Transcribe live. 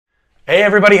Hey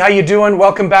everybody, how you doing?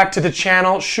 Welcome back to the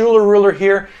channel. SchulerRuler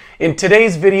here. In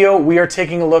today's video, we are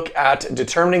taking a look at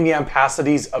determining the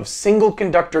ampacities of single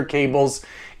conductor cables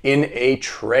in a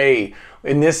tray.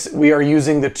 In this, we are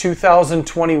using the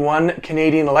 2021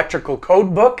 Canadian Electrical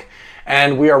Code Book,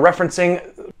 and we are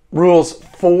referencing rules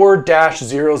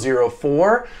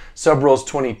 4-004, subrules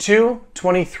 22,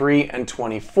 23, and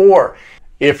 24.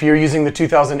 If you're using the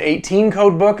 2018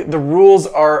 code book, the rules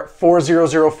are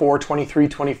 4004, 23,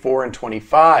 24, and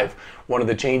 25. One of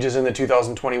the changes in the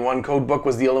 2021 code book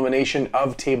was the elimination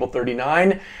of table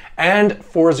 39, and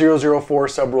 4004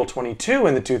 subrule 22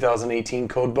 in the 2018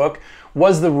 code book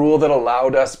was the rule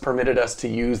that permitted us to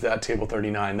use that table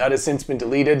 39. That has since been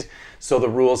deleted, so the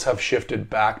rules have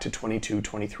shifted back to 22,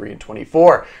 23, and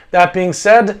 24. That being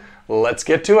said, let's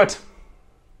get to it.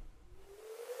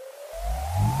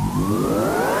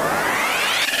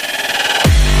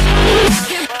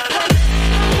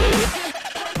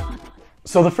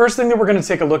 So the first thing that we're going to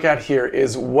take a look at here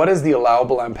is what is the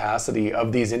allowable ampacity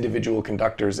of these individual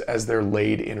conductors as they're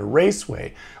laid in a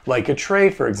raceway, like a tray,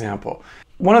 for example.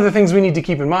 One of the things we need to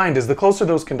keep in mind is the closer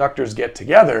those conductors get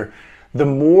together, the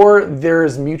more there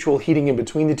is mutual heating in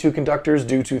between the two conductors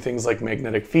due to things like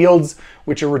magnetic fields,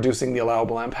 which are reducing the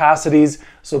allowable ampacities.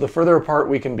 So the further apart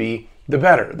we can be, the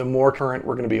better. The more current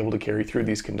we're going to be able to carry through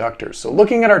these conductors. So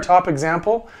looking at our top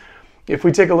example, if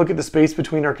we take a look at the space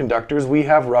between our conductors, we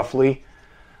have roughly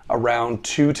around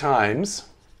 2 times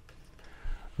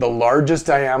the largest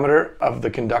diameter of the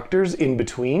conductors in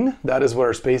between. That is what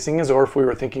our spacing is, or if we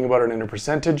were thinking about it in a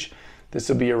percentage, this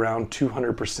would be around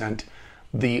 200%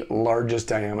 the largest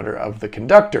diameter of the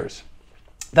conductors.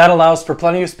 That allows for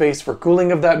plenty of space for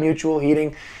cooling of that mutual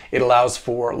heating. It allows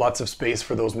for lots of space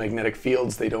for those magnetic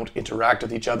fields. They don't interact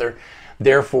with each other.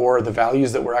 Therefore, the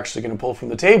values that we're actually going to pull from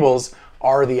the tables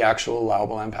are the actual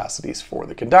allowable ampacities for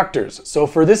the conductors. So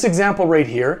for this example right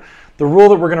here, the rule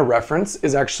that we're going to reference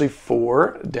is actually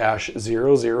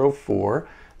 4-004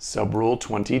 subrule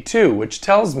 22, which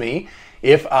tells me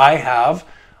if I have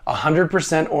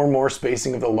 100% or more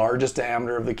spacing of the largest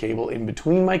diameter of the cable in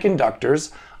between my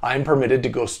conductors, I'm permitted to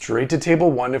go straight to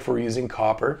table 1 if we're using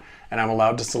copper, and I'm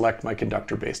allowed to select my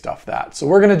conductor based off that. So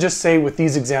we're going to just say with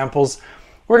these examples,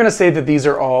 we're going to say that these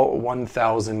are all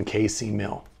 1000 kc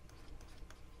mil.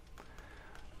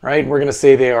 Right? We're going to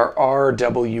say they are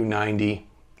RW90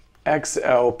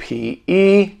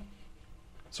 XLPE.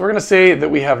 So we're going to say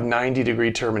that we have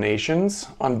 90-degree terminations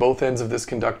on both ends of this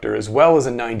conductor as well as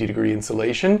a 90-degree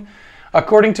insulation.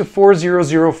 According to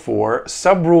 4004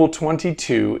 subrule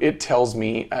 22, it tells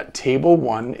me at table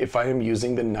 1, if I am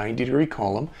using the 90-degree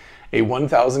column, a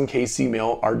 1000 kc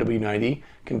mil RW90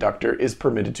 conductor is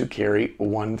permitted to carry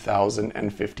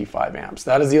 1055 amps.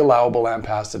 That is the allowable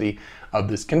ampacity of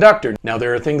this conductor. Now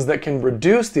there are things that can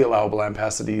reduce the allowable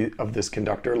ampacity of this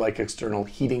conductor, like external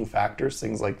heating factors,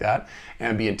 things like that,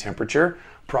 ambient temperature,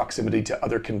 proximity to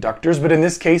other conductors. But in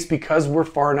this case, because we're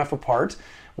far enough apart,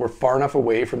 we're far enough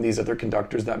away from these other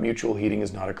conductors that mutual heating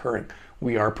is not occurring.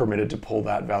 We are permitted to pull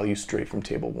that value straight from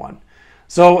table 1.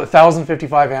 So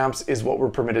 1055 amps is what we're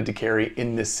permitted to carry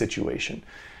in this situation.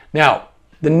 Now,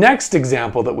 the next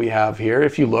example that we have here,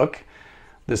 if you look,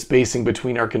 the spacing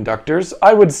between our conductors,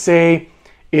 I would say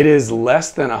it is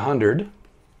less than 100%,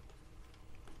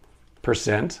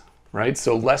 right?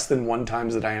 So less than 1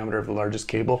 times the diameter of the largest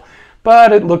cable,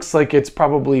 but it looks like it's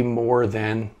probably more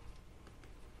than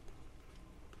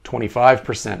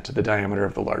 25% the diameter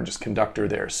of the largest conductor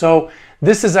there. So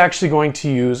this is actually going to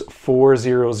use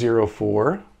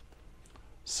 4004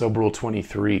 subrule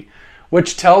 23,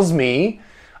 which tells me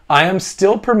I am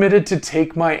still permitted to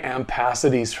take my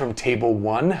ampacities from table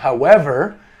 1.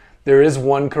 However, there is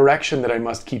one correction that I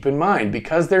must keep in mind.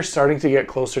 Because they're starting to get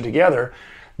closer together,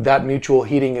 that mutual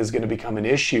heating is going to become an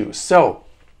issue. So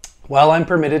while I'm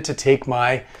permitted to take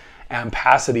my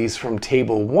ampacities from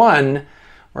table 1,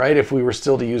 right, if we were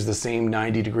still to use the same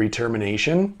 90-degree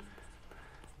termination,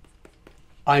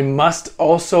 I must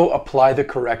also apply the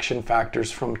correction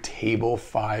factors from table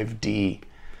 5D.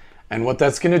 And what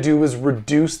that's going to do is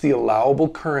reduce the allowable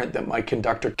current that my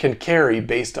conductor can carry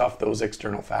based off those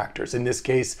external factors. In this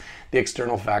case, the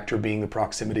external factor being the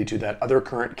proximity to that other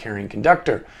current carrying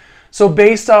conductor. So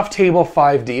based off table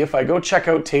 5D, if I go check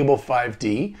out table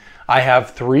 5D, I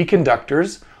have 3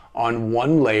 conductors on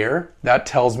 1 layer. That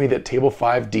tells me that table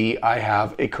 5D, I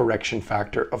have a correction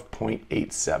factor of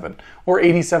 0.87 or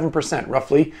 87%.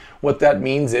 Roughly what that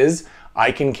means is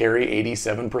I can carry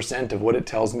 87% of what it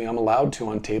tells me I'm allowed to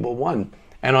on table 1.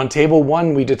 And on table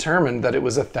 1, we determined that it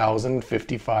was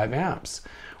 1055 amps.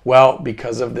 Well,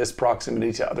 because of this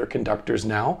proximity to other conductors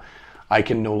now, I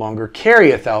can no longer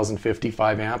carry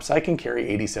 1,055 amps. I can carry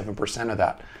 87% of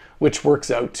that, which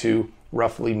works out to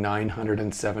roughly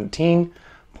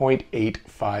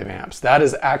 917.85 amps. That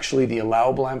is actually the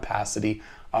allowable ampacity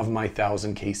of my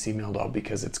 1000 kc mil dog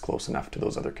because it's close enough to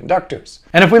those other conductors.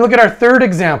 And if we look at our third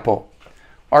example,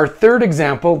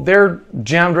 they're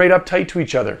jammed right up tight to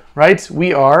each other, right?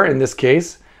 We are, in this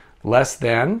case, less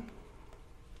than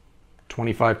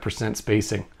 25%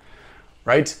 spacing,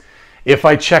 right? If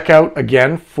I check out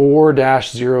again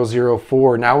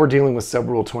 4-004, now we're dealing with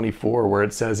subrule 24 where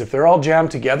it says if they're all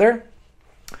jammed together,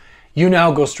 you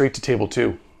now go straight to table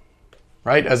 2,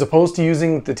 right? As opposed to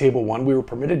using the table 1, we were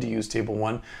permitted to use table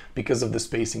 1 because of the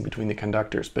spacing between the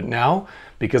conductors. But now,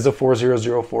 because of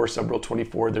 4004 subrule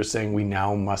 24, they're saying we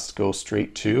now must go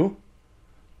straight to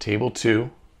table 2.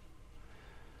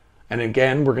 And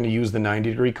again, we're going to use the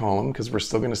 90-degree column because we're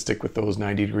still going to stick with those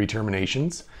 90-degree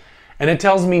terminations. And it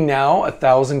tells me now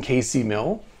 1000 kc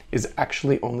mil is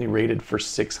actually only rated for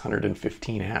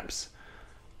 615 amps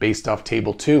based off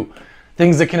table 2.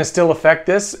 Things that can still affect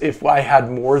this, if I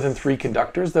had more than 3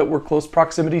 conductors that were close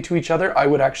proximity to each other, I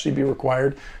would actually be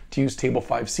required to use table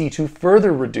 5C to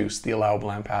further reduce the allowable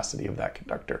ampacity of that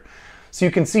conductor. So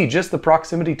you can see just the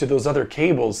proximity to those other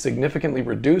cables significantly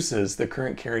reduces the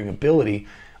current carrying ability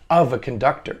of a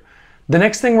conductor. The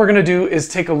next thing we're going to do is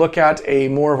take a look at a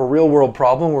more of a real-world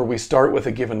problem where we start with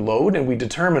a given load and we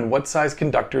determine what size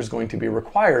conductor is going to be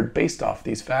required based off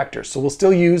these factors. So we'll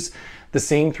still use the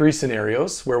same 3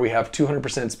 scenarios where we have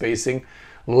 200% spacing,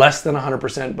 less than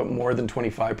 100% but more than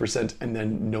 25%, and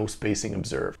then no spacing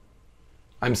observed.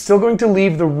 I'm still going to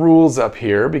leave the rules up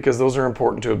here because those are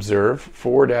important to observe.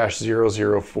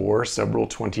 4-004 subrule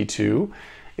 22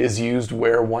 is used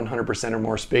where 100% or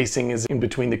more spacing is in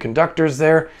between the conductors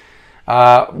there.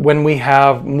 When we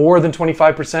have more than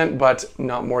 25% but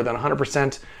not more than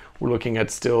 100%, we're looking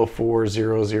at still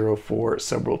 4004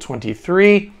 subrule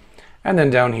 23. And then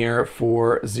down here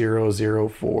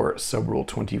 4004 subrule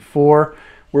 24,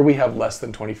 where we have less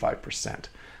than 25%.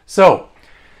 So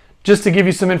just to give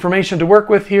you some information to work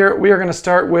with here, we are going to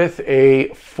start with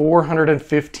a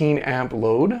 415 amp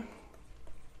load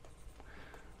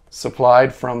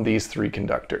supplied from these 3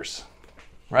 conductors,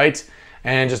 right?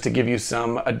 And just to give you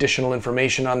some additional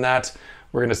information on that,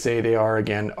 we're going to say they are,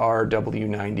 again,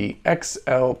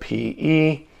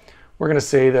 RW90XLPE. We're going to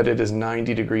say that it is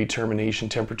 90-degree termination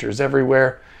temperatures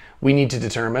everywhere. We need to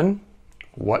determine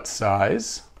what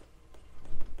size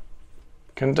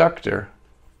conductor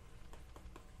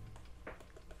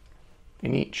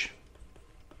in each,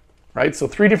 right? So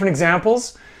 3 different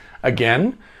examples.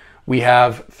 Again, we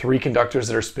have 3 conductors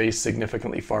that are spaced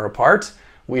significantly far apart.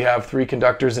 We have 3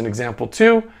 conductors in example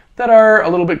 2 that are a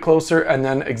little bit closer, and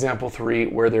then example 3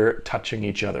 where they're touching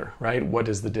each other, right? What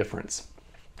is the difference?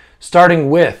 Starting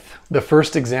with the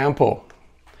first example,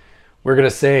 we're going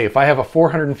to say if I have a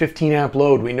 415 amp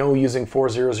load, we know using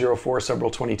 4004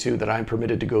 subrule 22 that I'm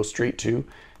permitted to go straight to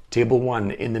table 1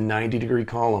 in the 90-degree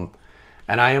column.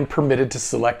 And I am permitted to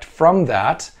select from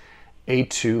that a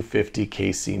 250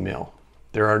 kc mil.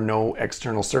 There are no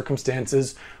external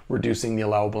circumstances reducing the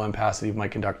allowable ampacity of my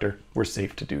conductor. We're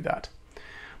safe to do that.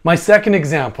 My second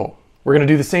example, we're going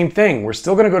to do the same thing. We're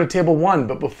still going to go to table 1,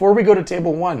 but before we go to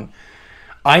table 1,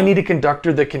 I need a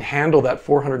conductor that can handle that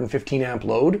 415 amp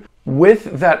load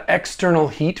with that external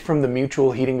heat from the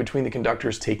mutual heating between the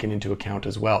conductors taken into account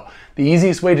as well. The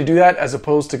easiest way to do that, as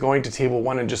opposed to going to table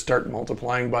 1 and just start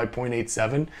multiplying by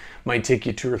 0.87, might take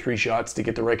you 2 or 3 shots to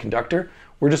get the right conductor.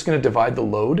 We're just going to divide the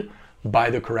load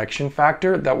by the correction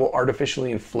factor that will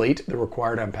artificially inflate the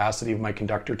required ampacity of my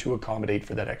conductor to accommodate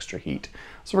for that extra heat.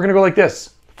 So we're going to go like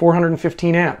this,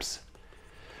 415 amps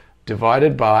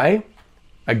divided by,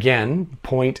 again,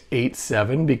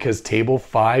 0.87, because table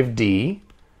 5D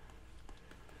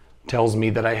tells me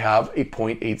that I have a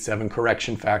 0.87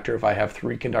 correction factor if I have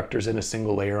 3 conductors in a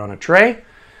single layer on a tray.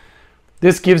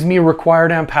 This gives me a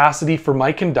required ampacity for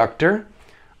my conductor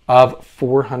of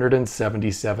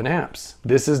 477 amps.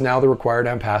 This is now the required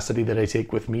ampacity that I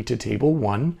take with me to table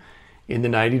 1 in the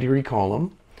 90-degree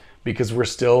column, because we're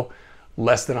still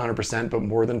less than 100% but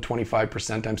more than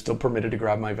 25%. I'm still permitted to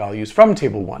grab my values from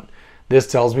table 1. This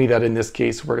tells me that in this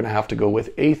case we're going to have to go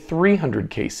with a 300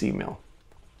 kc mil,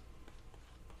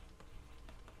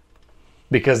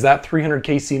 because that 300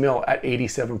 kc mil at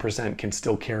 87% can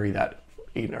still carry that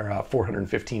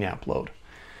 415 amp load.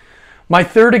 My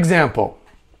third example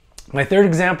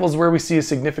is where we see a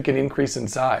significant increase in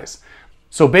size.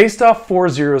 So based off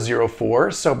 4004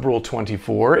 subrule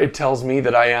 24, it tells me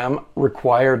that I am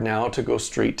required now to go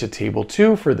straight to table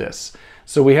 2 for this.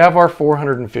 So we have our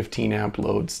 415 amp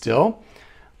load still.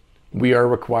 We are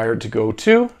required to go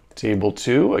to Table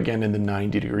 2, again in the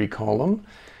 90-degree column.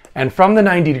 And from the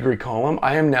 90-degree column,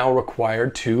 I am now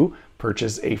required to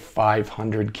purchase a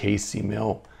 500 kc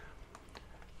mill.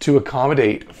 To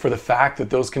accommodate for the fact that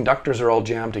those conductors are all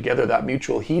jammed together, that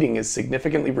mutual heating is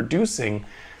significantly reducing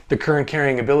the current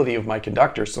carrying ability of my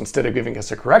conductor. So instead of giving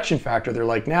us a correction factor, they're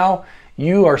like, now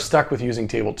you are stuck with using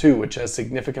table 2, which has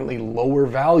significantly lower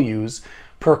values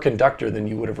per conductor than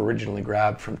you would have originally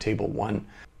grabbed from table 1.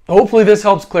 Hopefully this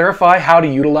helps clarify how to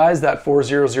utilize that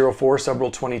 4004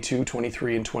 subrule 22,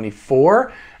 23, and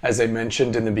 24. As I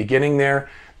mentioned in the beginning there,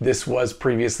 this was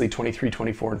previously 23,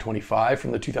 24, and 25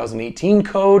 from the 2018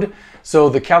 code. So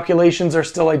the calculations are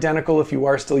still identical. If you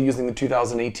are still using the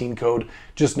 2018 code,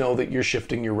 just know that you're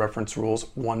shifting your reference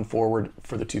rules one forward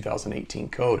for the 2018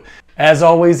 code. As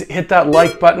always, hit that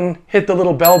like button, hit the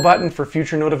little bell button for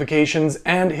future notifications,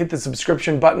 and hit the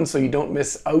subscription button so you don't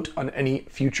miss out on any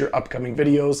future upcoming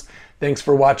videos. Thanks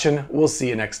for watching. We'll see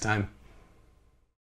you next time.